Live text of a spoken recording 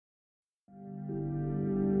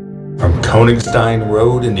Koenigstein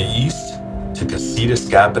Road in the east to Casitas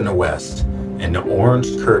Gap in the west, and the orange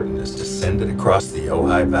curtain is descended across the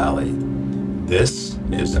Ojai Valley. This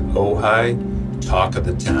is Ojai Talk of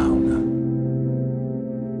the Town.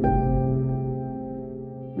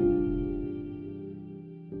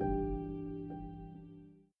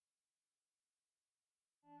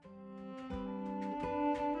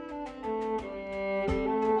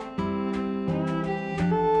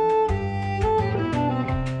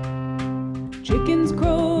 Chickens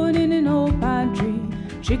crowing in an old pine tree.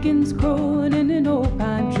 Chickens crowing in an old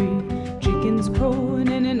pine tree. Chickens crowing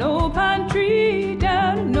in an old pine tree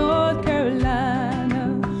down in North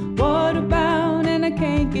Carolina. Waterbound and I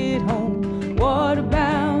can't get home.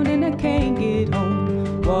 Waterbound and I can't get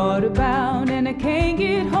home. Waterbound and I can't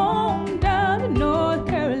get home down in North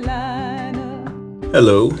Carolina.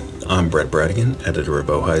 Hello, I'm Brett Bradigan, editor of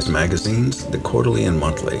Ojai's magazines, The Quarterly and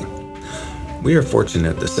Monthly. We are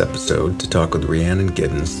fortunate this episode to talk with Rhiannon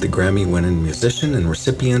Giddens, the Grammy-winning musician and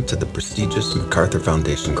recipient of the prestigious MacArthur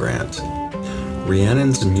Foundation grant.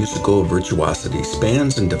 Rhiannon's musical virtuosity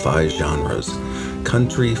spans and defies genres: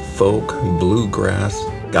 country, folk, bluegrass,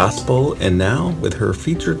 gospel, and now with her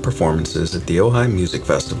featured performances at the Ojai Music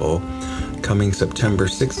Festival coming September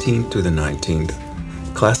 16th through the 19th,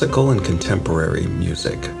 classical and contemporary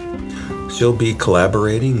music. She'll be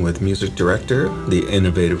collaborating with music director, the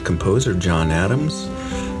innovative composer John Adams,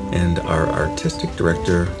 and our artistic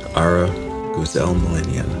director, Ara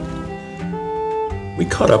Guzel-Malinian. We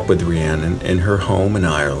caught up with Rhiannon in her home in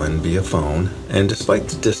Ireland via phone, and despite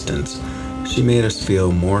the distance, she made us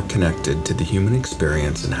feel more connected to the human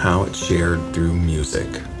experience and how it's shared through music.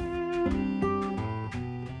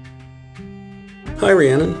 Hi,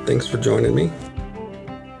 Rhiannon. Thanks for joining me.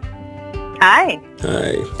 Hi.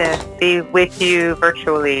 Hi. To be with you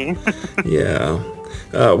virtually. Yeah.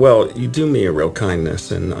 Well, you do me a real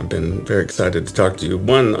kindness, and I've been very excited to talk to you.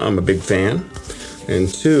 One, I'm a big fan, and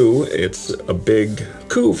two, it's a big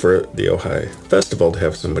coup for the Ojai Festival to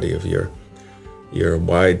have somebody of your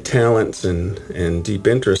wide talents and deep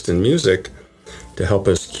interest in music to help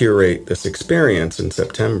us curate this experience in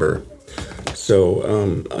September. So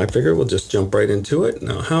I figure we'll just jump right into it.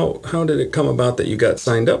 Now, how did it come about that you got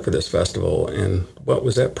signed up for this festival, and what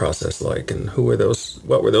was that process like, and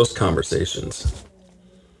what were those conversations?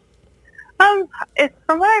 It's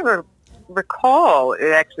from what I recall,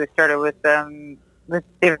 it actually started with David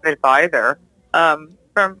Weiser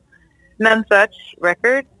from None Such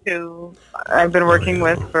Records, who I've been working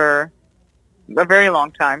with for a very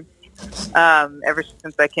long time, ever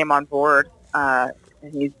since I came on board. And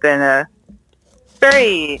he's been a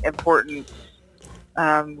very important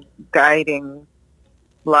guiding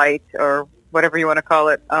light, or whatever you want to call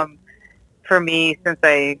it, for me since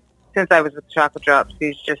I was with Chocolate Drops.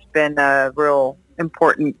 He's just been a real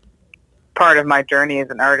important part of my journey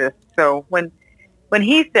as an artist. So when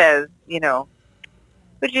he says, would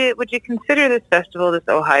you consider this festival, this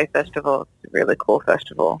Ojai Festival, it's a really cool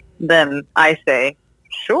festival, then I say,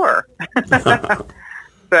 sure.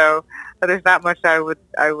 So there's not much I would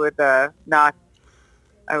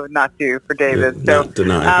not do for David. So not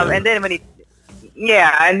deny him.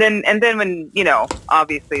 and then when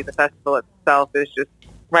obviously the festival itself is just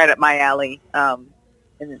right up my alley,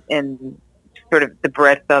 in sort of the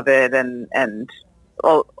breadth of it and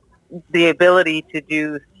the ability to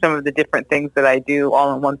do some of the different things that I do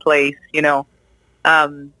all in one place. It just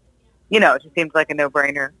seems like a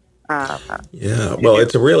no-brainer. Yeah, well,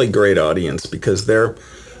 it's a really great audience because they're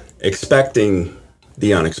expecting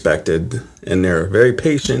the unexpected, and they're very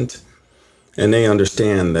patient, and they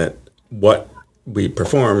understand that what we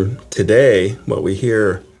perform today, what we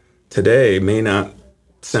hear today, may not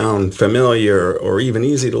sound familiar or even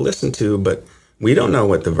easy to listen to, but we don't know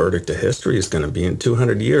what the verdict of history is going to be in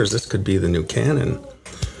 200 years. This could be the new canon,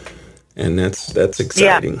 and that's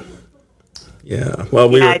exciting. Yeah.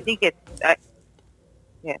 Well, I think it's.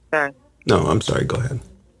 Sorry. No, I'm sorry. Go ahead.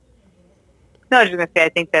 No, I was just going to say, I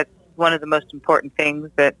think that's one of the most important things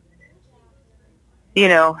that,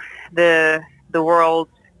 the world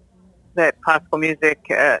that classical music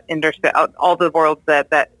all the worlds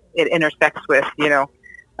that it intersects with,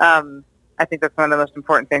 I think that's one of the most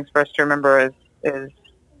important things for us to remember is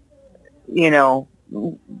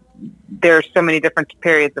there's so many different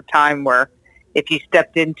periods of time where if you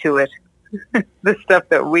stepped into it, the stuff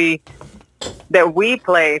that we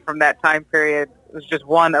play from that time period was just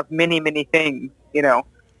one of many, many things,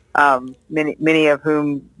 many of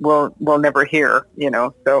whom we'll never hear,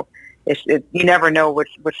 so you never know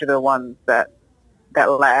which are the ones that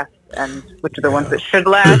last and which are the ones that should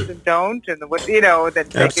last and don't, and the what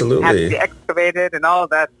that have to be excavated and all of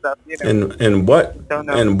that stuff.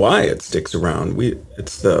 And why it sticks around.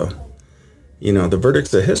 It's the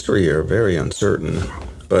verdicts of history are very uncertain,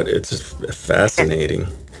 but it's fascinating,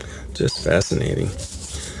 just fascinating.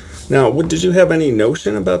 Now, did you have any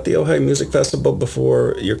notion about the Ojai Music Festival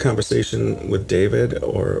before your conversation with David,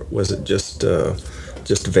 or was it just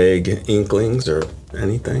vague inklings or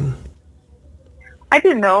anything? I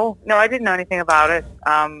didn't know. No, I didn't know anything about it.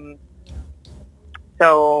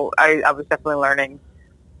 So I was definitely learning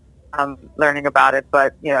about it.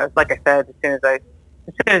 But like I said, as soon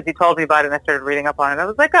as he told me about it and I started reading up on it, I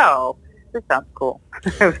was like, oh, this sounds cool.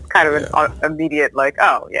 It was kind of an immediate, like,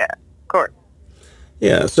 oh yeah, of course.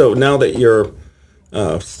 Yeah. So now that you're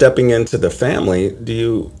stepping into the family, do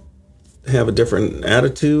you have a different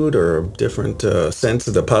attitude or a different sense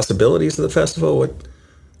of the possibilities of the festival?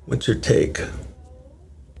 What's your take?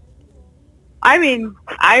 I mean,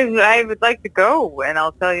 I would like to go, and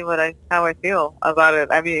I'll tell you how I feel about it.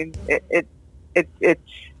 I mean, it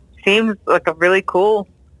seems like a really cool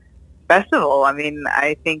festival. I mean,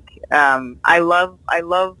 I think I love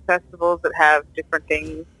festivals that have different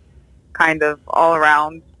things kind of all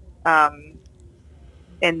around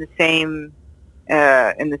in the same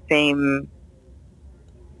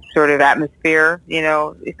sort of atmosphere.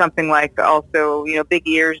 Something like also Big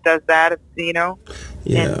Ears does that.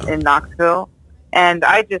 In Knoxville, and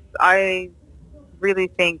I really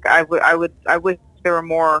think I wish there were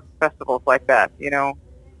more festivals like that.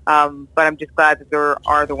 But I'm just glad that there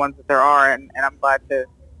are the ones that there are, and I'm glad to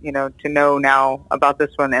know now about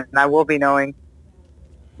this one, and I will be knowing.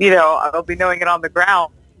 I'll be knowing it on the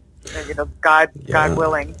ground. God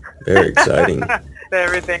willing. Very exciting.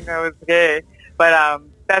 Everything was gay, but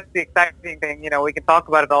that's the exciting thing. We can talk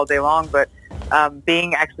about it all day long, but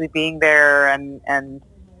being there and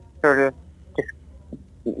sort of just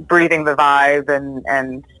breathing the vibe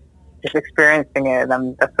and just experiencing it,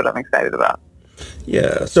 that's what I'm excited about.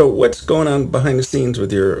 Yeah. So what's going on behind the scenes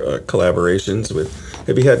with your collaborations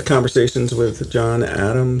have you had conversations with John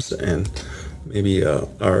Adams and maybe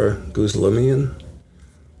Ara Guzlamian?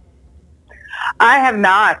 I have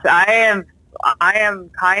not. I am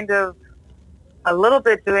kind of a little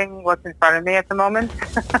bit doing what's in front of me at the moment.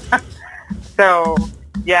 So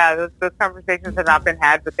yeah, those conversations have not been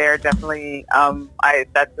had, but they're definitely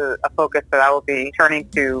that's a focus that I will be turning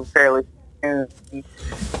to fairly soon,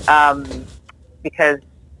 because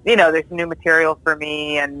there's new material for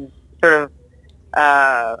me and sort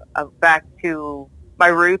of back to my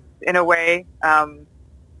roots in a way,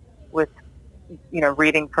 with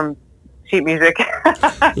reading from sheet music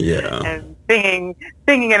yeah, and singing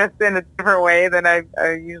in a different way than I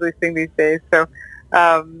usually sing these days. So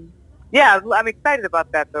yeah, I'm excited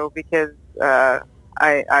about that though, because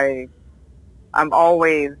I'm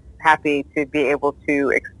always happy to be able to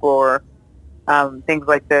explore things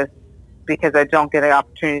like this, because I don't get an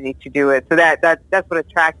opportunity to do it. So that's what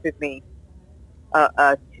attracted me.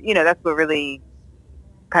 That's what really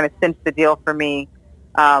kind of cinched the deal for me,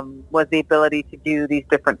 was the ability to do these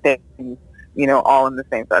different things, all in the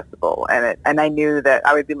same festival. And I knew that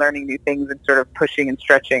I would be learning new things and sort of pushing and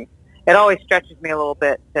stretching. It always stretches me a little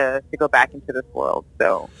bit to go back into this world.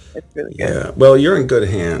 So it's really good. Yeah. Well, you're in good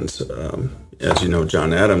hands. As you know,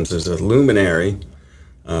 John Adams is a luminary.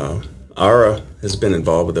 Ara has been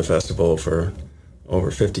involved with the festival for over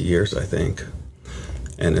 50 years, I think.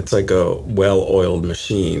 And it's like a well-oiled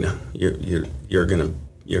machine. You're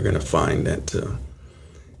gonna find that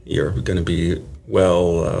you're gonna be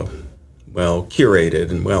well curated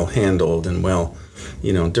and well handled and well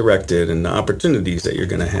directed, and the opportunities that you're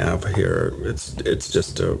going to have here. It's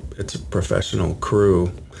just a professional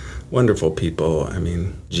crew, wonderful people. I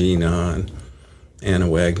mean, Gina and Anna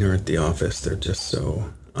Wagner at the office, they're just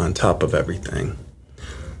so on top of everything.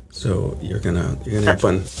 So you're gonna have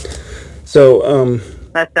fun. So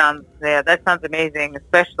that sounds amazing.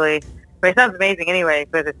 Especially, it sounds amazing anyway,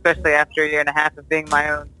 but especially after a year and a half of being my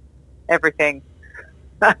own everything,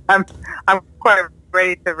 I'm quite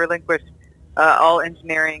ready to relinquish all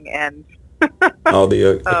engineering and all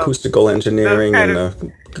the acoustical engineering and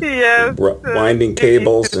winding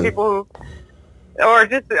cables and people or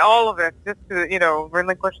just all of it, just to,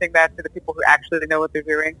 relinquishing that to the people who actually know what they're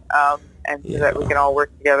doing, and so that we can all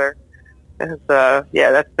work together.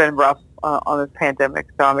 That's been rough on this pandemic,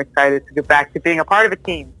 so I'm excited to get back to being a part of a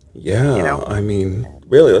team. Yeah, I mean,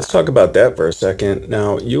 really, let's talk about that for a second.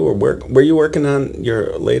 Now, were you working on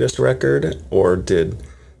your latest record, or did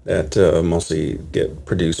that mostly get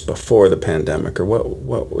produced before the pandemic, or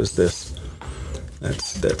what was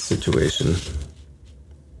that situation?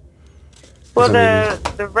 Well,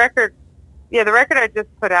 Something. the record, yeah, the record I just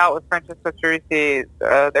put out with Francesco Cerisi,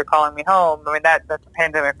 They're Calling Me Home. I mean, that's a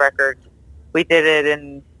pandemic record. We did it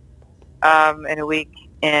in a week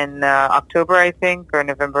in October, I think, or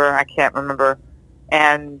November. I can't remember.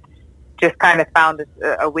 And just kind of found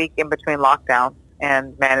a week in between lockdowns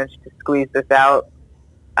and managed to squeeze this out.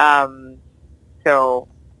 So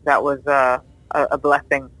that was a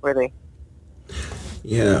blessing, really.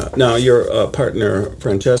 Yeah. Now, your partner,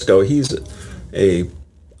 Francesco, he's a,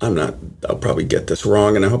 I'll probably get this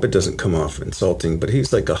wrong, and I hope it doesn't come off insulting, but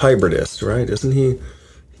he's like a hybridist, right? Isn't he?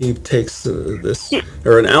 He takes this,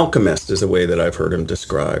 or an alchemist is a way that I've heard him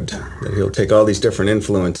described, that he'll take all these different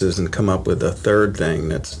influences and come up with a third thing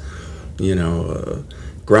that's,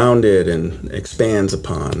 grounded and expands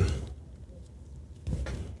upon.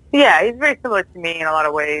 Yeah, he's very similar to me in a lot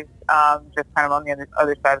of ways, just kind of on the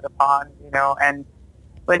other side of the pond, and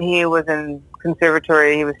when he was in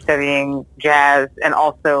conservatory, he was studying jazz and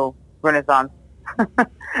also Renaissance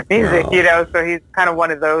music, Wow. so he's kind of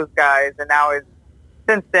one of those guys, and now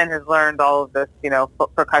since then has learned all of this,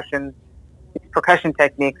 percussion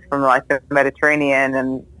techniques from like the Mediterranean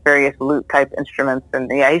and various lute type instruments,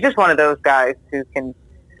 and yeah, he's just one of those guys who can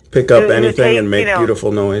Pick up who anything takes, and make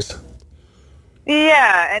beautiful noise.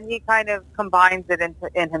 yeah, and he kind of combines it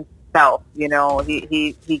in himself.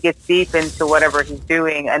 He gets deep into whatever he's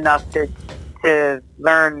doing enough to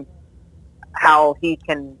learn how he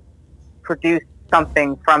can produce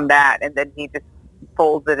something from that, and then he just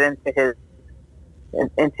folds it into his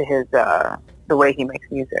the way he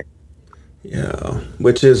makes music. Yeah,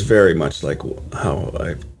 which is very much like how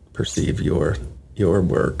I perceive your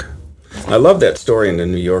work. I love that story in the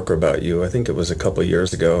New Yorker about you. I think it was a couple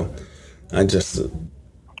years ago. I just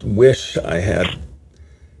wish I had.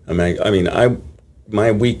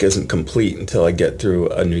 My week isn't complete until I get through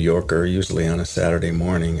a New Yorker, usually on a Saturday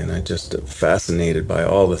morning, and I just fascinated by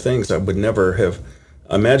all the things I would never have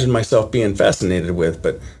imagined myself being fascinated with.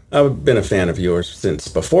 But I've been a fan of yours since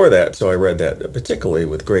before that, so I read that particularly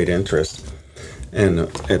with great interest. And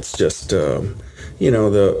it's just,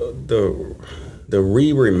 the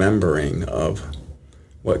re-remembering of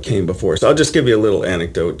what came before. So I'll just give you a little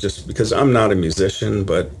anecdote, just because I'm not a musician,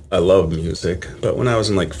 but I love music. But when I was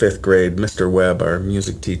in like fifth grade, Mr. Webb, our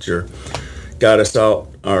music teacher, got us out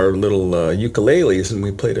our little ukuleles, and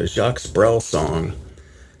we played a Jacques Brel song.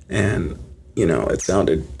 And, it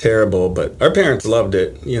sounded terrible, but our parents loved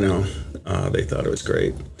it. They thought it was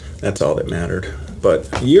great. That's all that mattered.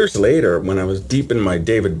 But years later, when I was deep in my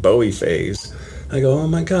David Bowie phase, I go, oh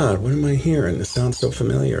my God, what am I hearing? This sounds so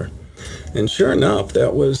familiar. And sure enough,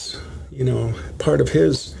 that was, part of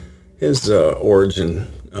his origin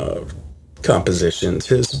compositions,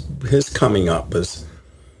 his coming up was,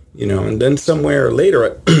 and then somewhere later I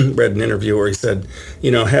read an interview where he said,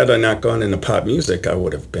 had I not gone into pop music, I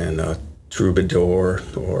would have been a troubadour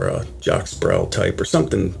or a Jacques Brel type or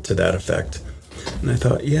something to that effect. And I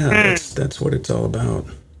thought, yeah, that's what it's all about.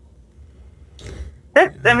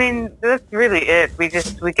 That's really it. We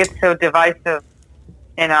get so divisive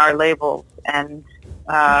in our labels and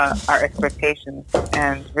our expectations,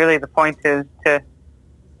 and really the point is to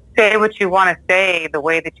say what you want to say the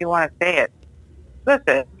way that you want to say it. That's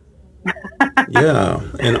it. Yeah,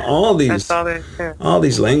 and all That's all there is to it.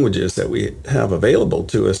 these languages that we have available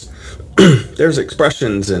to us, there's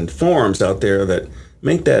expressions and forms out there that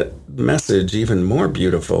make that message even more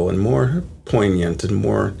beautiful and more poignant and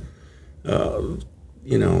more,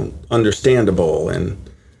 understandable. And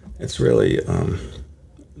it's really,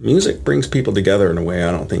 music brings people together in a way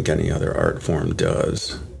I don't think any other art form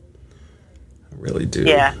does. I really do.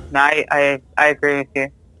 Yeah, no, I agree with you.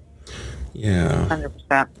 Yeah.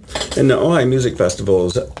 100%. And the Ojai Music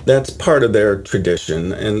Festivals, that's part of their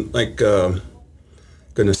tradition. And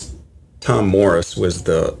goodness, Tom Morris was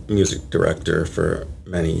the music director for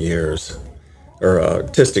many years, or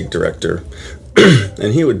artistic director.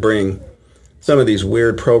 And he would bring some of these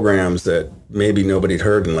weird programs that maybe nobody'd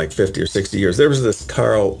heard in like 50 or 60 years. There was this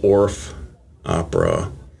Carl Orff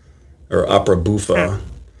opera, or opera buffa.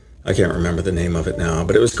 I can't remember the name of it now,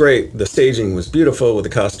 but it was great. The staging was beautiful with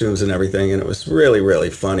the costumes and everything, and it was really,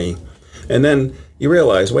 really funny. And then you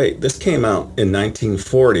realize, wait, this came out in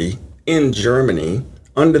 1940 in Germany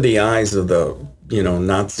under the eyes of the,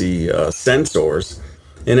 Nazi censors,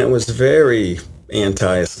 and it was very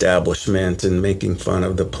anti-establishment and making fun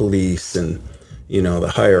of the police and,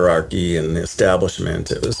 the hierarchy and the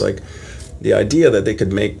establishment. It was like the idea that they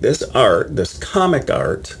could make this art, this comic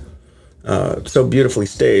art, so beautifully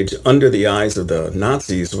staged under the eyes of the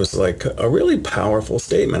Nazis was like a really powerful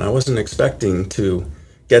statement. I wasn't expecting to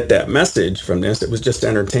get that message from this. It was just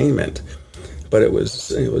entertainment. but it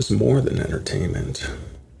was more than entertainment.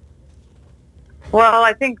 Well,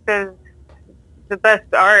 I think the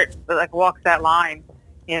best art like walks that line,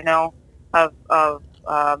 of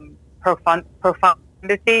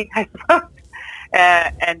profundity, I suppose,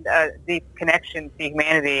 and deep connection to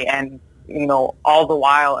humanity, and all the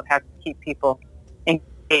while it has to keep people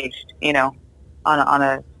engaged, on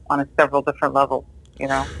a several different levels.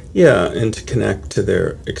 Yeah, and to connect to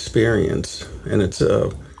their experience, and it's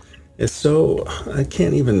so I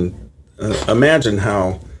can't even imagine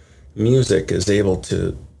how music is able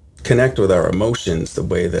to connect with our emotions the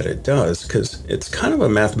way that it does, because it's kind of a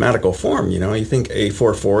mathematical form. You think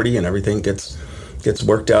A440 and everything gets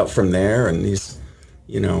worked out from there, and these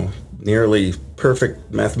nearly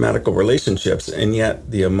perfect mathematical relationships, and yet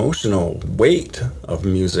the emotional weight of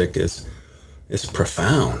music is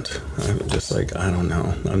profound. I'm just like, I don't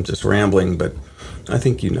know, I'm just rambling, but I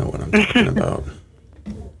think you know what I'm talking about.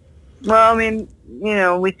 Well, I mean,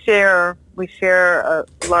 we share a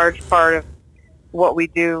large part of what we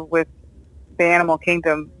do with the animal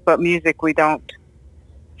kingdom, but music we don't.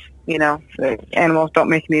 The animals don't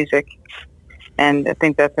make music, and I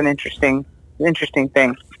think that's an interesting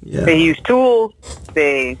thing. Yeah. They use tools.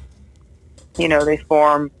 They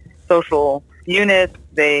form social units.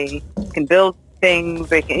 They can build things.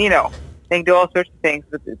 They can they can do all sorts of things,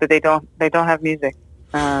 but they don't have music,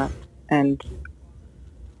 and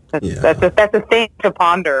that's a thing to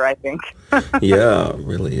ponder, I think. Yeah, it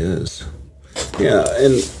really is. Yeah,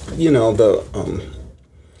 and the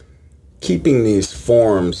keeping these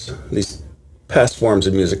past forms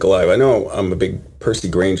of music alive. I know I'm a big Percy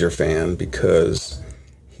Grainger fan because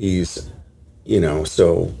he's,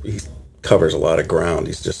 so he covers a lot of ground.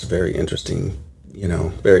 He's just a very interesting,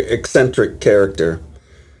 very eccentric character.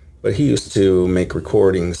 But he used to make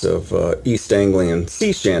recordings of East Anglian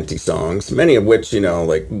sea shanty songs, many of which,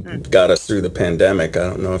 got us through the pandemic. I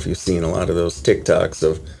don't know if you've seen a lot of those TikToks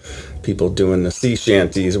of people doing the sea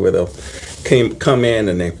shanties where they'll come in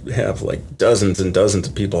and they have like dozens and dozens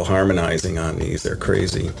of people harmonizing on these. They're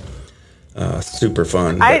crazy. Super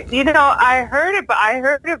fun. I heard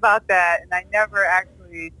about that, and I never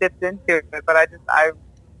actually dipped into it, but I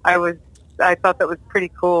thought that was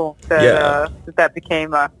pretty cool that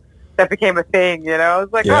became a thing. I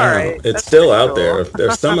was like, all right, it's still out there.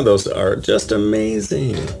 There's some of those are just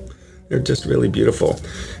amazing. They're just really beautiful.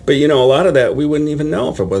 But a lot of that we wouldn't even know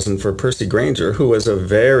if it wasn't for Percy Grainger, who was a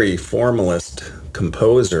very formalist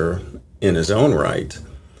composer in his own right.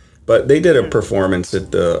 But they did a performance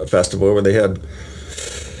at the festival where they had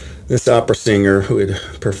this opera singer who had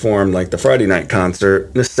performed like the Friday night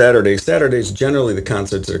concert. This Saturdays generally the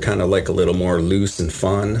concerts are kind of like a little more loose and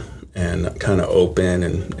fun and kind of open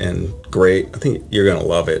and great. I think you're going to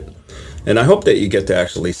love it. And I hope that you get to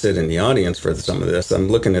actually sit in the audience for some of this. I'm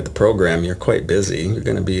looking at the program. You're quite busy. You're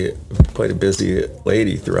going to be quite a busy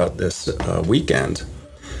lady throughout this weekend.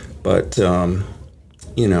 But, that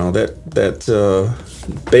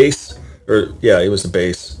bass, it was a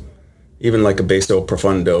bass, even like a basso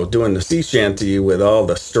profundo, doing the sea shanty with all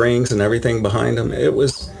the strings and everything behind him. It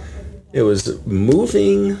was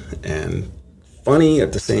moving and funny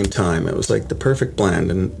at the same time. It was like the perfect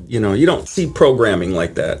blend. And, you don't see programming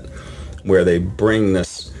like that where they bring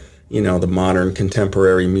this, the modern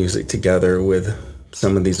contemporary music together with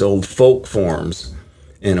some of these old folk forms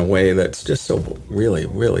in a way that's just so really,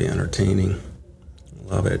 really entertaining.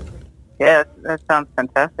 Love it. Yeah, that sounds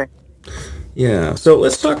fantastic. Yeah, so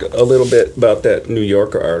let's talk a little bit about that New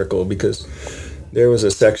Yorker article, because there was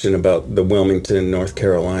a section about the Wilmington, North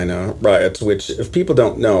Carolina riots, which, if people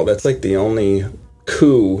don't know, that's like the only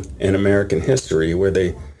coup in American history where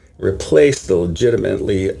they replaced the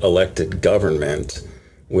legitimately elected government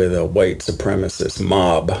with a white supremacist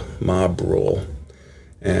mob rule.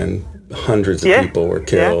 And hundreds of people were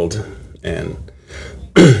killed, and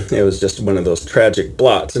it was just one of those tragic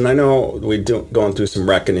blots. And I know we're going through some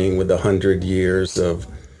reckoning with the 100 years of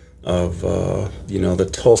the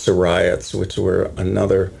Tulsa riots, which were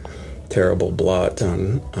another terrible blot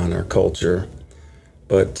on our culture.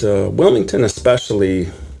 But Wilmington especially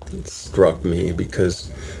struck me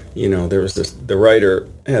because, there was the writer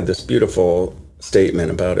had this beautiful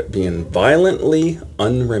statement about it being violently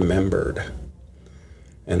unremembered.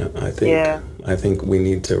 And I think we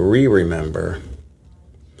need to remember.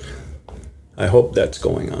 I hope that's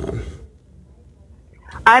going on.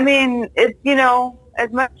 I mean, it's,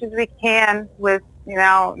 as much as we can with,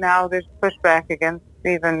 now there's pushback against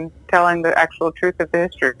even telling the actual truth of the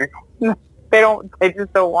history. They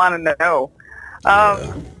just don't want to know.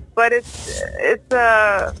 But you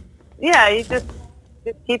just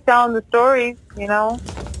keep telling the stories,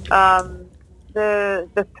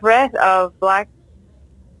 the threat of black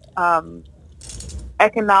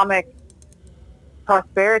economic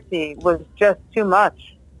prosperity was just too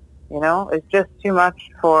much. It's just too much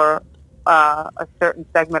for a certain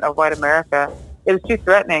segment of white America. It was too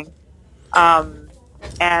threatening, and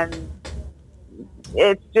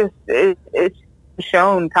it's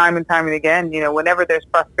shown time and time and again. Whenever there's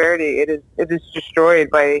prosperity, it is destroyed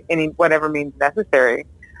by whatever means necessary.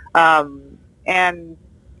 And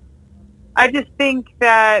I just think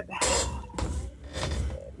that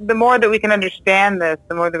the more that we can understand this,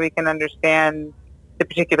 the more that we can understand the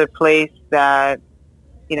particular place that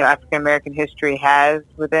African American history has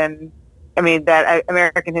within. I mean, that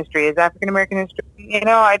American history is African American history.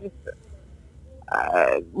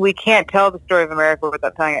 We can't tell the story of America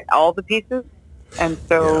without telling all the pieces. And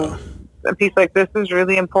so a piece like this is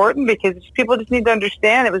really important because people just need to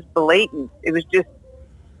understand it was blatant. It was just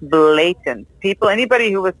blatant.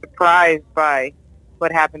 Anybody who was surprised by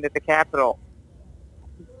what happened at the Capitol,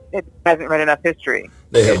 it hasn't read enough history.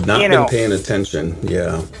 They have not been paying attention.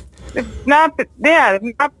 Yeah. They've not been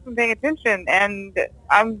paying attention. And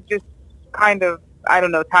I'm just kind of, I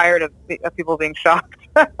don't know, tired of people being shocked.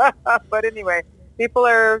 But anyway, people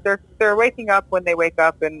they're waking up when they wake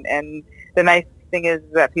up, and the nice thing is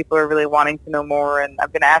that people are really wanting to know more. And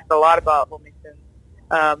I've been asked a lot about Wilmington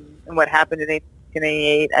and what happened in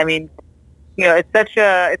 1888. I mean, it's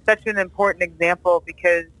such an important example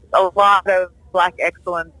because a lot of black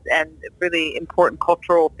excellence and really important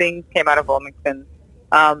cultural things came out of Wilmington,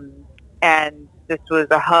 and this was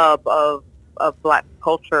a hub of black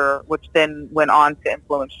culture, which then went on to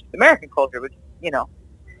influence American culture, which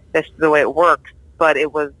that's the way it works. But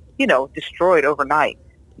it was destroyed overnight.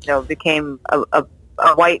 Became a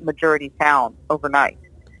white majority town overnight,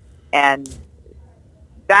 and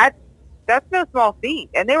that's no small feat.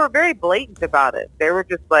 And they were very blatant about it. They were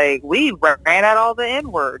just like, we ran out all the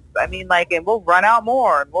N-words. I mean, and we'll run out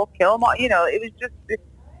more, and we'll kill them all.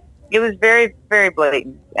 It was very, very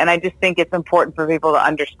blatant. And I just think it's important for people to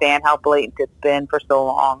understand how blatant it's been for so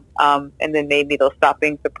long. And then maybe they'll stop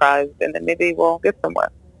being surprised, and then maybe we'll get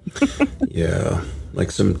somewhere. Yeah,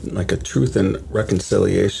 like a truth and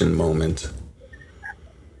reconciliation moment.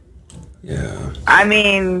 Yeah. I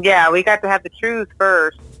mean, we got to have the truth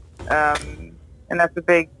first, and that's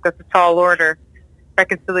a tall order.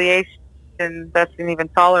 Reconciliation, that's an even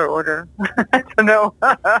taller order. I don't know.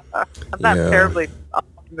 I'm not terribly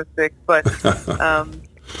optimistic, but I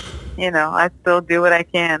still do what I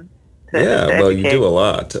can. Well, you do a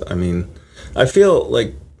lot. I mean, I feel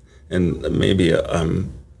like, and maybe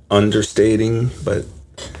I'm understating, but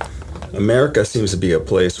America seems to be a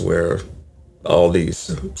place where all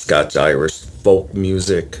these Scotch-Irish folk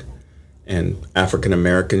music and African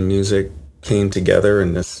American music came together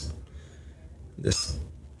in this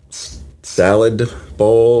salad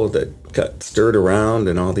bowl that got stirred around,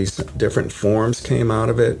 and all these different forms came out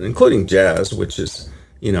of it, including jazz, which is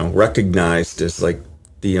recognized as like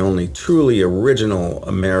the only truly original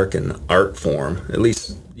American art form, at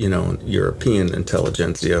least European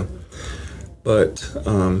intelligentsia, but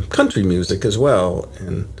country music as well,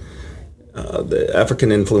 and the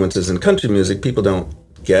African influences in country music, people don't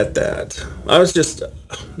get that. I was just,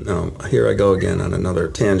 here I go again on another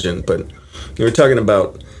tangent, but you were talking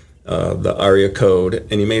about the ARIA code,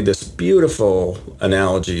 and you made this beautiful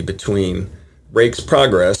analogy between Rake's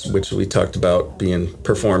Progress, which we talked about being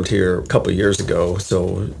performed here a couple years ago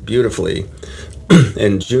so beautifully,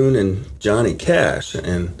 and June and Johnny Cash.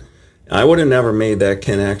 And I would have never made that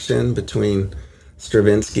connection between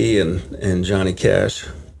Stravinsky and Johnny Cash.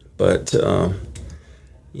 But, that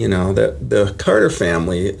the Carter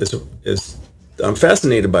family is I'm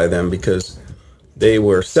fascinated by them because they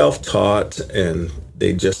were self-taught, and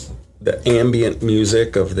the ambient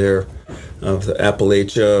music of the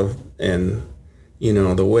Appalachia, and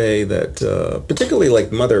the way that particularly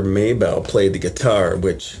like Mother Maybelle played the guitar,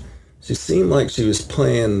 which she seemed like she was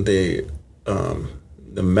playing the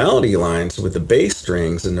melody lines with the bass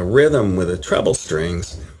strings and the rhythm with the treble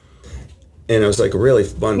strings, and it was like a really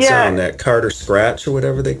fun sound, that Carter scratch or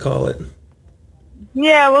whatever they call it.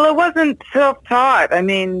 Yeah, well, it wasn't self-taught. I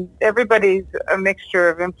mean, everybody's a mixture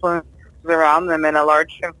of influence around them, and a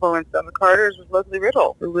large influence on the Carters was Leslie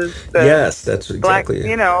Riddle, who was yes, that's exactly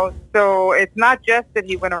black, so it's not just that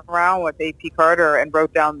he went around with A.P. Carter and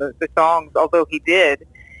wrote down the songs, although he did,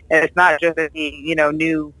 and it's not just that he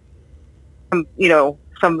knew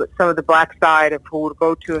some of the black side of who to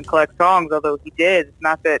go to and collect songs, although he did. It's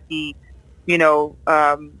not that he was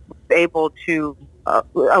able to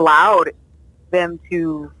allowed them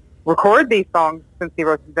to record these songs since he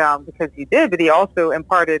wrote them down, because he did, but he also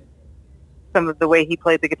imparted some of the way he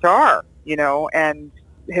played the guitar and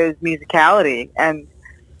his musicality. And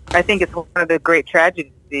I think it's one of the great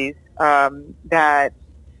tragedies that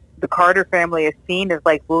the Carter family is seen as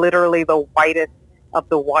like literally the whitest of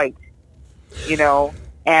the white,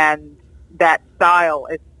 and that style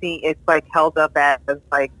is seen, it's like held up as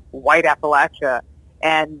like white Appalachia,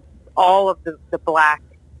 and all of the black,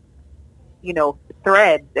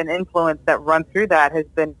 threads and influence that run through that has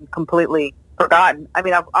been completely forgotten. I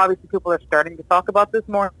mean, obviously people are starting to talk about this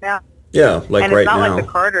more now. Yeah, like and right it's not now. like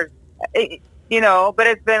the Carters, but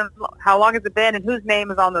it's been, how long has it been, and whose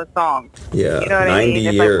name is on those songs? Yeah, You know what 90 I mean?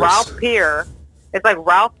 It's years. like Ralph Peer. It's like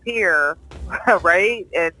Ralph Peer, right?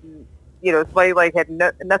 And it's like had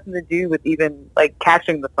nothing to do with even like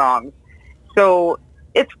catching the songs. So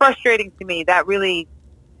it's frustrating to me. That really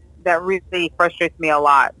frustrates me a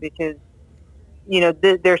lot, because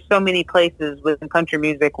there's so many places within country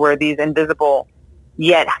music where these invisible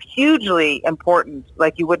yet hugely important,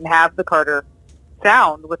 like you wouldn't have the Carter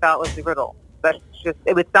sound without Leslie Riddle. That's just,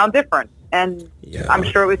 it would sound different, and I'm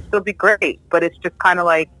sure it would still be great, but it's just kind of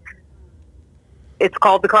like, it's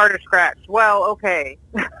called the Carter Scratch. Well, okay.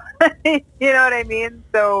 You know what I mean?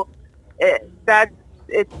 So it's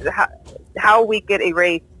how we get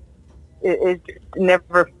erased. It just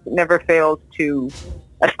never fails to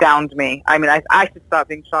astound me. I mean, I should stop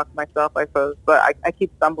being shocked myself, I suppose, but I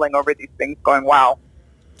keep stumbling over these things going, wow,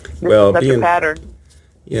 this is such a pattern.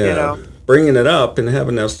 Yeah, bringing it up and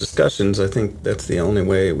having those discussions, I think that's the only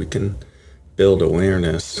way we can build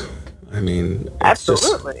awareness. I mean,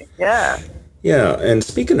 absolutely, yeah. Yeah, and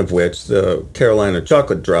speaking of which, the Carolina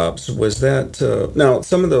Chocolate Drops, was that, now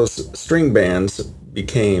some of those string bands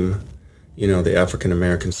became, the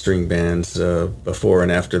African-American string bands before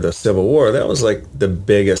and after the Civil War. That was like the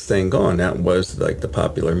biggest thing going. That was like the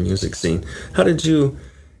popular music scene. How did you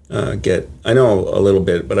I know a little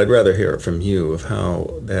bit, but I'd rather hear it from you of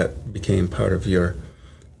how that became part of your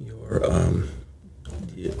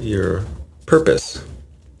purpose.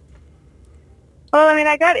 Well, I mean,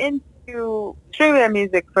 I got into string band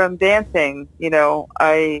music from dancing.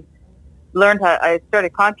 I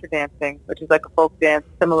started contra dancing, which is like a folk dance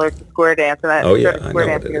similar to square dance, and I started square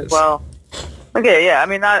dancing as well. Okay, yeah. I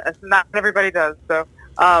mean, not everybody does. So,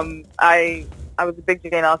 I was a big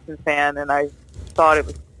Jane Austen fan, and I thought it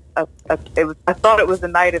was I thought it was a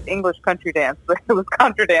night of English country dance, but it was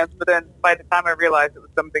contra dance. But then by the time I realized it was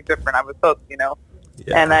something different, I was hooked. Yeah.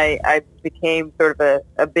 And I became sort of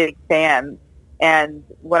a big fan. And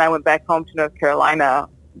when I went back home to North Carolina,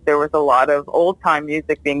 there was a lot of old-time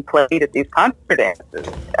music being played at these contra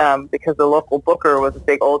dances because the local booker was a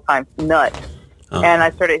big old-time nut. Oh. And I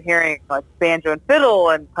started hearing like banjo and fiddle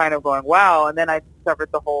and kind of going, wow. And then I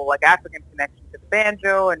discovered the whole like African connection to the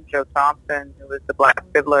banjo, and Joe Thompson, who was the black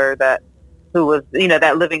fiddler who was,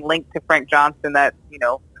 that living link to Frank Johnson,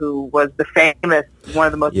 who was one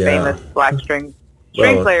of the most famous black string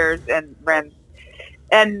players,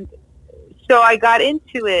 and so I got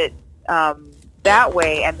into it that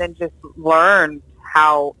way, and then just learned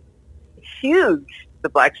how huge the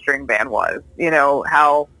black string band was,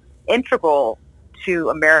 how integral to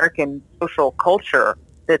American social culture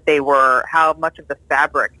that they were, how much of the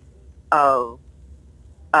fabric of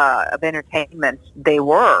entertainment they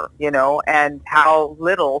were, and how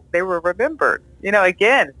little they were remembered.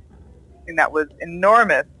 Again, and that was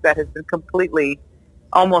enormous, that has been completely,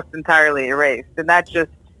 almost entirely erased, and that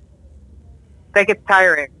gets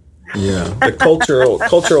tiring. Yeah, the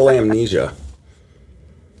cultural amnesia.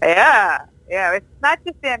 Yeah, it's not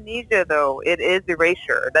just amnesia, though. It is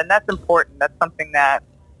erasure. Then that's important. That's something that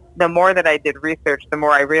the more that I did research, the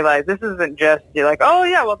more I realized this isn't just, you're like, oh,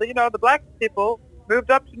 yeah, well, the black people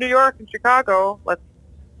moved up to New York and Chicago. Let's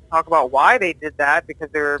talk about why they did that, because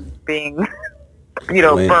they were being,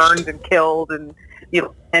 burned and killed and,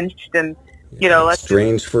 lynched and, let's...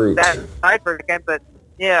 Strange fruit. That side for again, but...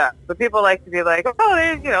 Yeah, but people like to be like, oh,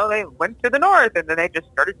 they went to the North and then they just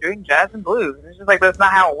started doing jazz and blues. And it's just like, that's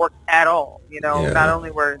not how it works at all. Not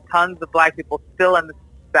only were tons of black people still in the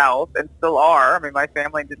South and still are. I mean, my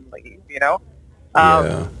family didn't leave,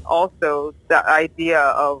 Also, the idea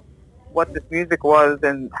of what this music was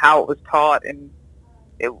and how it was taught, and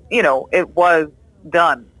it was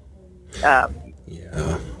done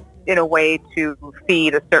in a way to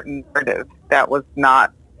feed a certain narrative that was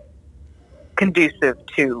not conducive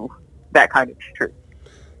to that kind of truth.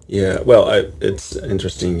 Yeah, well, it's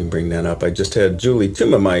interesting you bring that up. I just had Julie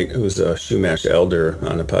Tumamite, who's a Shumash elder,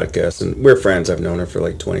 on the podcast, and we're friends. I've known her for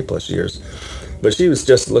like 20 plus years. But she was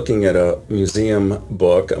just looking at a museum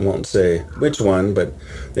book. I won't say which one, but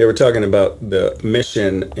they were talking about the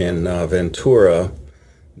mission in Ventura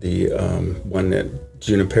the one that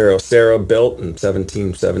Junipero Serra built in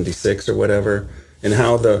 1776 or whatever, and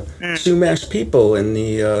how the Chumash people and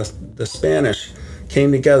the Spanish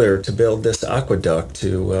came together to build this aqueduct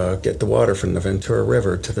to get the water from the Ventura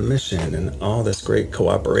River to the mission, and all this great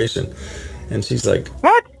cooperation. And she's like,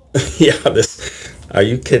 What? yeah, this. Are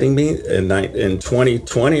you kidding me? In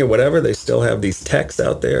 2020 or whatever, they still have these texts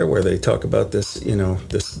out there where they talk about this,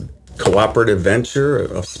 this cooperative venture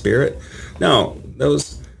of spirit. No,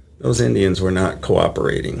 those Indians were not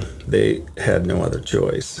cooperating. They had no other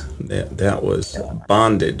choice. That was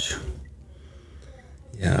bondage.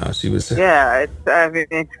 Yeah, she was. Yeah, it's. I mean,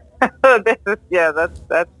 this is, yeah, that's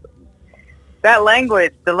that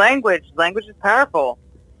language. The language is powerful.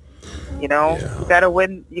 You know, Yeah. you gotta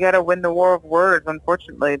win. You gotta win the war of words,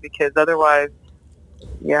 unfortunately, because otherwise,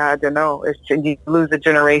 yeah, I don't know. You lose a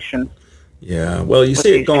generation. Yeah, well, you Which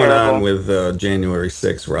see it is going on terrible. with January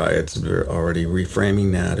 6th riots. They're already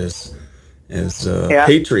reframing that as Yeah.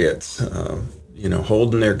 patriots,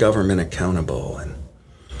 holding their government accountable, and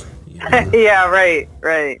Yeah. Right.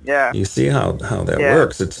 Yeah. you see how that Yeah.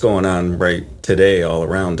 works. It's going on right today all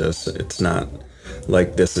around us. It's not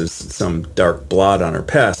like this is some dark blot on our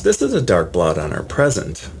past. This is a dark blot on our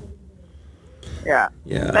present. Yeah.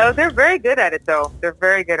 Yeah. No, they're very good at it, though. They're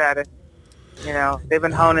very good at it. You know, they've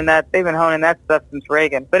been honing that. They've been honing that stuff since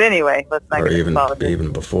Reagan. But anyway, let's not Or get into even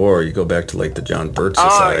politics. before. You go back to like the John Birch Oh,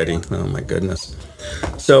 Society. Oh my goodness.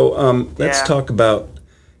 So let's Yeah. talk about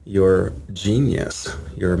your genius,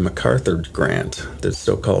 your MacArthur grant, the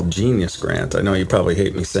so-called genius grant. I know you probably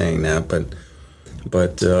hate me saying that,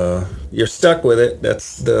 but you're stuck with it.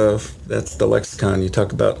 That's the lexicon. You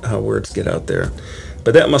talk about how words get out there.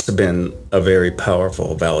 But that must have been a very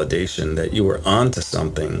powerful validation that you were onto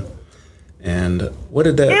something. And what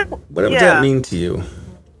did that Yeah. mean to you?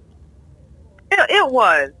 It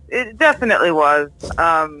was. It definitely was.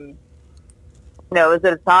 It was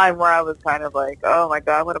at a time where I was kind of like, oh my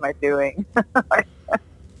God, what am I doing?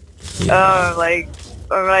 Yeah.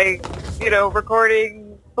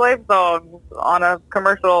 Recording slave songs on a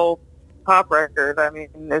commercial pop record. I mean,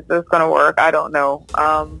 is this going to work? I don't know.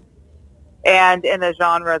 And in a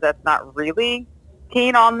genre that's not really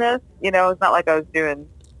keen on this, it's not like I was doing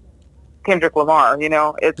Kendrick Lamar,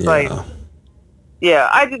 it's like, Yeah. yeah,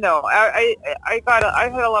 I don't know. I had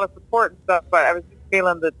a lot of support and stuff, but I was just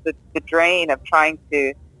feeling the drain of trying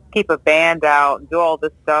to keep a band out and do all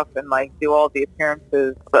this stuff and like do all the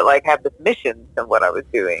appearances, but like have this mission of what I was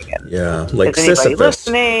doing. And Yeah, like is anybody Sisyphus.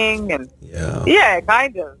 listening? And Yeah. yeah,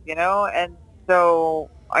 kind of, And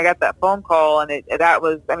so I got that phone call, and that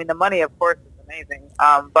was, I mean, the money, of course, is amazing.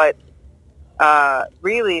 But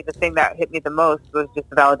really, the thing that hit me the most was just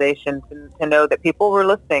the validation to know that people were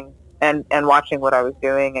listening and watching what I was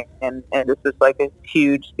doing, and this is like a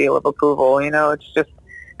huge seal of approval. It's just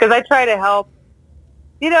because I try to help.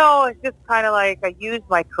 It's just kind of like I use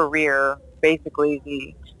my career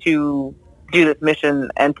basically to do this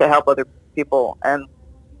mission and to help other people. And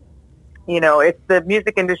it's the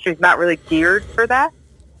music industry is not really geared for that.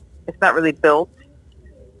 It's not really built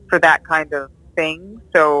for that kind of thing.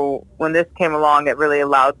 So when this came along, it really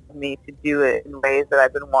allowed me to do it in ways that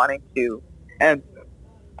I've been wanting to, and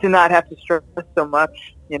to not have to stress so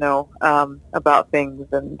much, about things,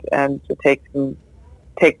 and to take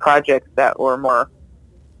projects that were more,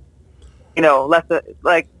 less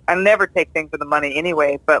like I never take things for the money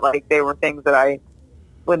anyway, but like they were things that I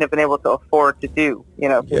wouldn't have been able to afford to do,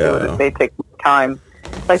 Yeah. they take time,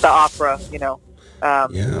 like the opera, Yeah.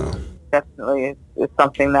 definitely is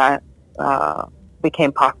something that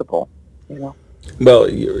became possible, Well,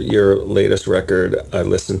 your latest record, I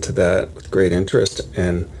listened to that with great interest,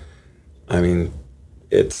 and I mean,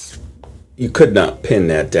 you could not pin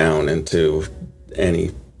that down into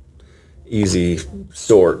any easy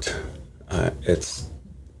sort.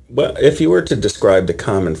 Well, if you were to describe the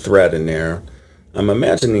common thread in there, I'm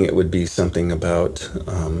imagining it would be something about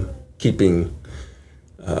keeping,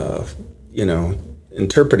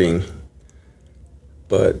 interpreting.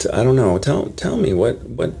 But I don't know. Tell me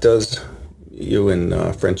what does you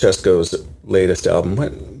and Francesco's latest album?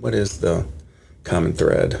 What is the common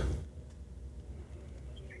thread?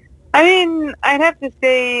 I mean, I'd have to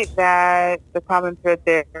say that the common thread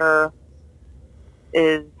there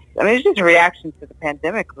is, it's just a reaction to the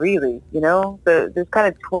pandemic, really. There's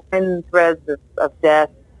kind of twin threads of death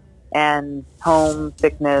and home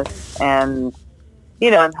sickness, and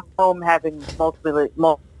and home having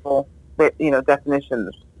multiple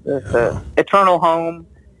definitions. There's the eternal home,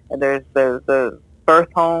 and there's the birth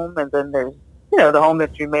home, and then there's the home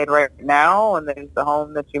that you made right now, and there's the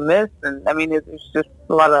home that you miss, and there's just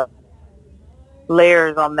a lot of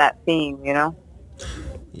layers on that theme.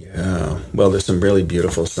 Yeah. Well, there's some really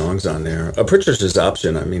beautiful songs on there. A Purchaser's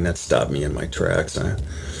Option, I mean, that stopped me in my tracks. I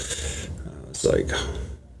was like,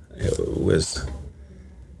 it was,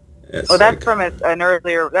 Oh, it's that's like, from an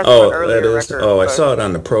earlier. That's from an oh, that earlier is, record. oh, I But saw it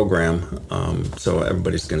on the program. So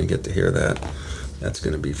everybody's going to get to hear that. That's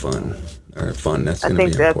going to be fun. Or fun, that's I going to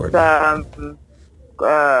think be that's important.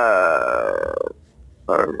 uh,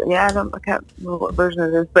 or yeah, I can't remember what version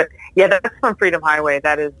it is, but yeah, that's from Freedom Highway.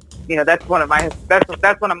 That is, that's one of my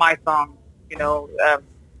that's one of my songs.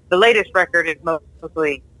 The latest record is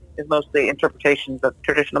mostly interpretations of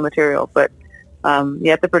traditional material, but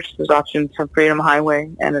yeah, the Purchaser's Option from Freedom Highway,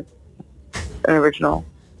 and it's an original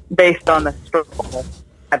based on the historical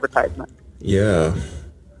advertisement. Yeah.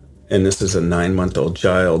 And this is a 9-month-old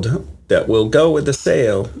child that will go with the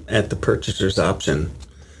sale at the Purchaser's Option.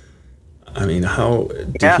 I mean, how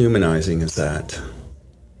Yeah. dehumanizing is that?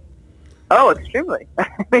 Oh, extremely. I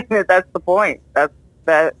mean, that's the point. That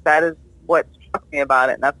is what struck me about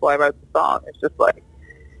it, and that's why I wrote the song. It's just like,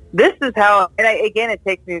 this is how. And again, it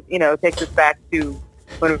takes me, it takes us back to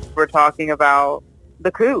when we're talking about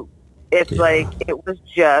the coup. It's Yeah. like it was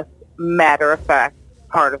just matter of fact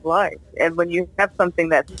part of life, and when you have something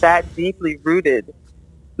that's that deeply rooted,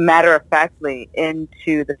 matter of factly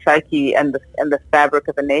into the psyche and the fabric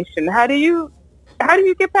of a nation, how do you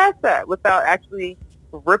get past that without actually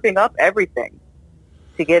ripping up everything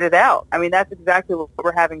to get it out? I mean, that's exactly what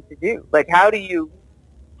we're having to do. Like, how do you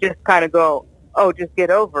just kind of go, oh, just get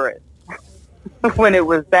over it, when it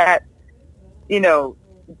was that,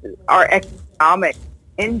 our economic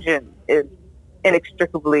engine is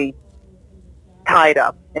inextricably tied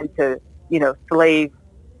up into, slave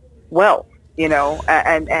wealth, and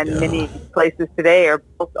Yeah. many places today are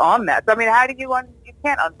built on that. So, I mean, how do you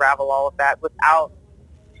can't unravel all of that without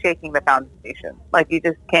shaking the foundation. Like, you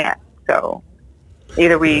just can't. So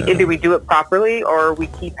either we do it properly, or we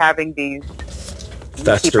keep having these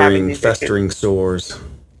issues. Festering sores.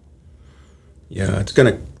 Yeah, it's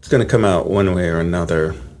gonna come out one way or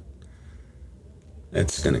another.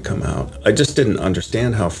 It's gonna come out. I just didn't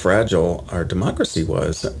understand how fragile our democracy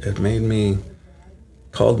was. It made me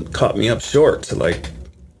caught me up short. Like,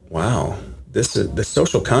 wow, the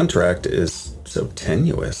social contract is so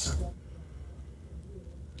tenuous.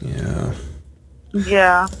 Yeah.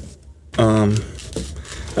 Yeah. I'm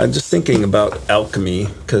just thinking about alchemy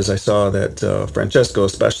because I saw that Francesco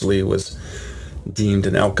especially was deemed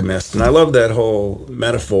an alchemist, and I love that whole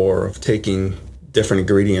metaphor of taking different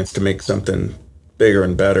ingredients to make something bigger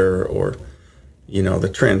and better, or the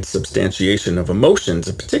transubstantiation of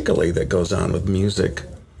emotions, particularly that goes on with music,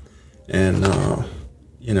 and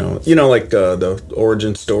like the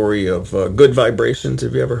origin story of Good Vibrations.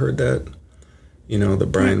 Have you ever heard that? The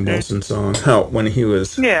Brian Wilson song. How when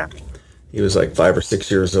Yeah. he was like 5 or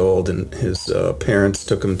 6 years old, and his parents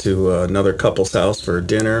took him to another couple's house for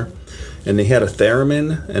dinner, and they had a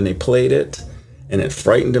theremin, and they played it, and it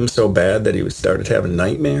frightened him so bad that he started having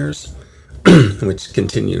nightmares, which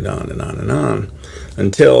continued on and on and on,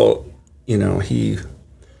 until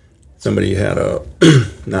somebody had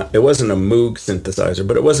it wasn't a Moog synthesizer,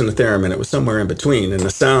 but it wasn't a theremin, it was somewhere in between, and the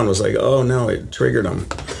sound was like, oh no, it triggered him.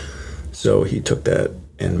 So he took that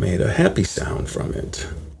and made a happy sound from it.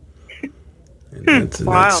 And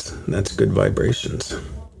Wow. that's Good Vibrations.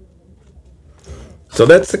 So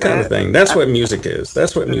that's the kind of thing. That's what music is.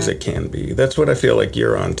 That's what music can be. That's what I feel like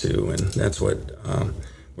you're onto, and that's what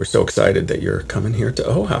we're so excited that you're coming here to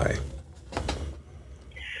Ojai.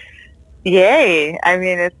 Yay. I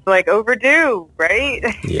mean, it's like overdue, right?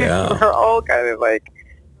 Yeah. We're all kind of like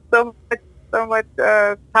so much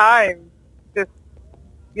time just,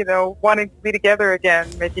 wanting to be together again,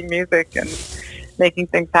 making music and making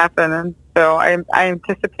things happen. And so I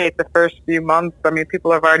anticipate the first few months. I mean,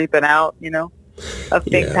 people have already been out, of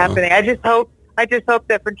things Yeah. happening. I just hope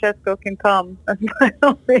that Francesco can come. That's my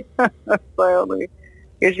only,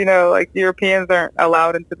 because, like, Europeans aren't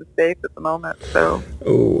allowed into the States at the moment. So,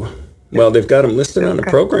 Oh, well, they've got him listed on the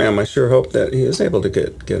program. I sure hope that he is able to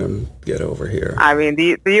get over here. I mean,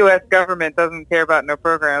 the U.S. government doesn't care about no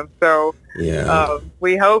program. So, Yeah.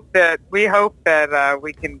 we hope that we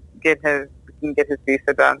can get his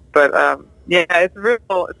visa done. But yeah, it's a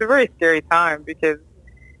very scary time because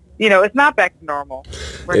it's not back to normal.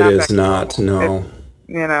 We're It not is back to not, normal.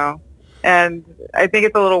 no. And I think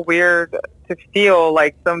it's a little weird to feel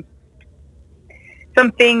like some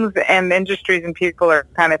things and industries and people are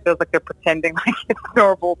kind of feels like they're pretending like it's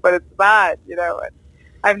normal, but it's not. And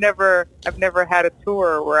I've never had a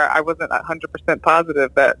tour where I wasn't 100%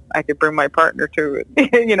 positive that I could bring my partner to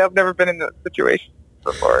it. I've never been in that situation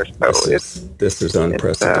before. So This is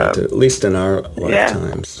unprecedented, at least in our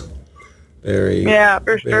lifetimes. Yeah,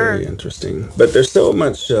 for sure. Very interesting. But there's so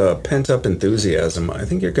much pent-up enthusiasm. I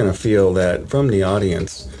think you're going to feel that from the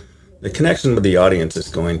audience. The connection with the audience is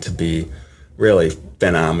going to be really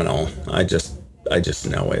phenomenal. I just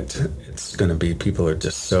know it. It's going to be, people are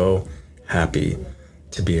just so happy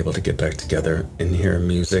to be able to get back together and hear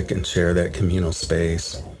music and share that communal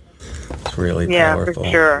space. It's really powerful. For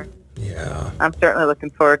sure. Yeah. I'm certainly looking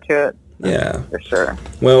forward to it. Yeah. For sure.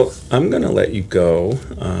 Well, I'm going to let you go.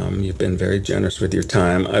 You've been very generous with your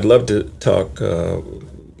time. I'd love to talk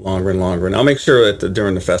longer and longer. And I'll make sure that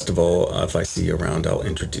during the festival, if I see you around, I'll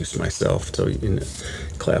introduce myself so you can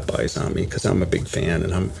clap eyes on me, because I'm a big fan.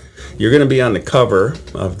 And you're going to be on the cover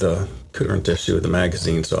of the current issue of the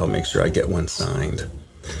magazine, so I'll make sure I get one signed.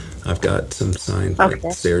 I've got some signed by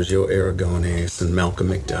Sergio Aragones and Malcolm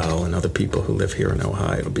McDowell and other people who live here in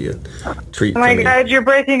Ohio. It'll be a treat for me. Oh my God, you're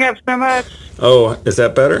breaking up so much. Oh, is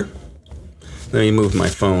that better? Let me move my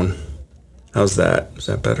phone. How's that? Is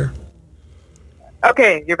that better?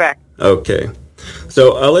 Okay, you're back. Okay.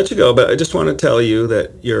 So I'll let you go, but I just want to tell you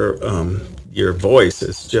that your voice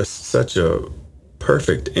is just such a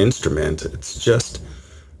perfect instrument. It's just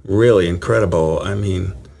really incredible. I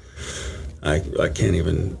mean, I can't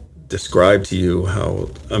even describe to you how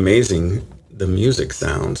amazing the music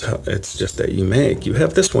sounds. It's just that you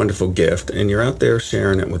have this wonderful gift, and you're out there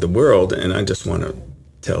sharing it with the world. And I just want to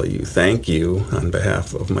tell you thank you on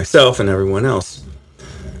behalf of myself and everyone else.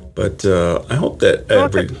 But I hope that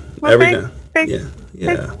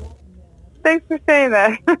Thanks for saying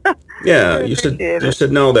that. Yeah, you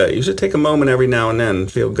should know that. You should take a moment every now and then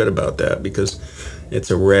and feel good about that, because it's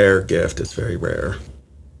a rare gift. It's very rare.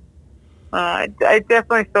 I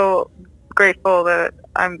definitely feel grateful that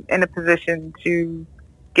I'm in a position to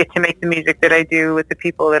get to make the music that I do with the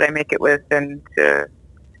people that I make it with, and to,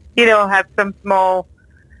 have some small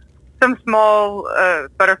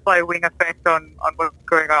butterfly wing effect on what's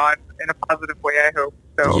going on in a positive way, I hope.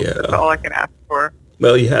 So That's all I can ask for.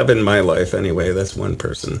 Well, you have in my life anyway. That's one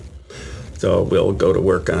person. So we'll go to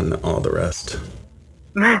work on all the rest.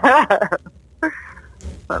 That's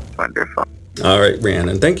wonderful. All right,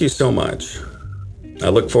 Rhiannon, thank you so much. I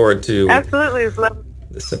look forward to absolutely. It's lovely.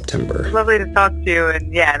 September. It's lovely to talk to you,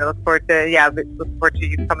 and I look forward to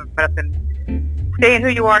you coming up and saying who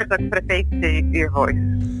you are, so I can put a face to your voice.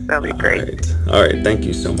 That'll be great. All right. Thank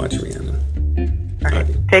you so much, Rhiannon. All right.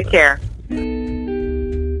 Take care.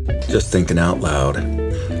 Just thinking out loud.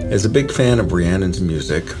 As a big fan of Rhiannon's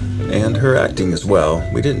music and her acting as well,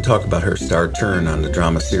 we didn't talk about her star turn on the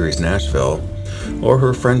drama series Nashville, or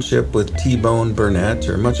her friendship with T-Bone Burnett,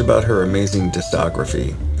 or much about her amazing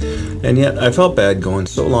discography. And yet, I felt bad going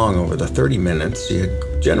so long over the 30 minutes she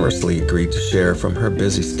had generously agreed to share from her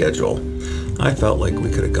busy schedule. I felt like we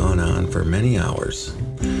could have gone on for many hours.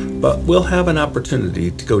 But we'll have an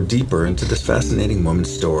opportunity to go deeper into this fascinating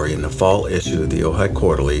woman's story in the fall issue of the Ojai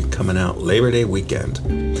Quarterly, coming out Labor Day weekend.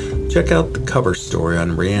 Check out the cover story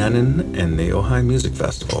on Rhiannon and the Ojai Music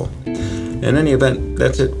Festival. In any event,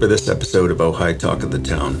 that's it for this episode of Ojai Talk of the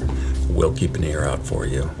Town. We'll keep an ear out for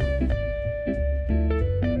you.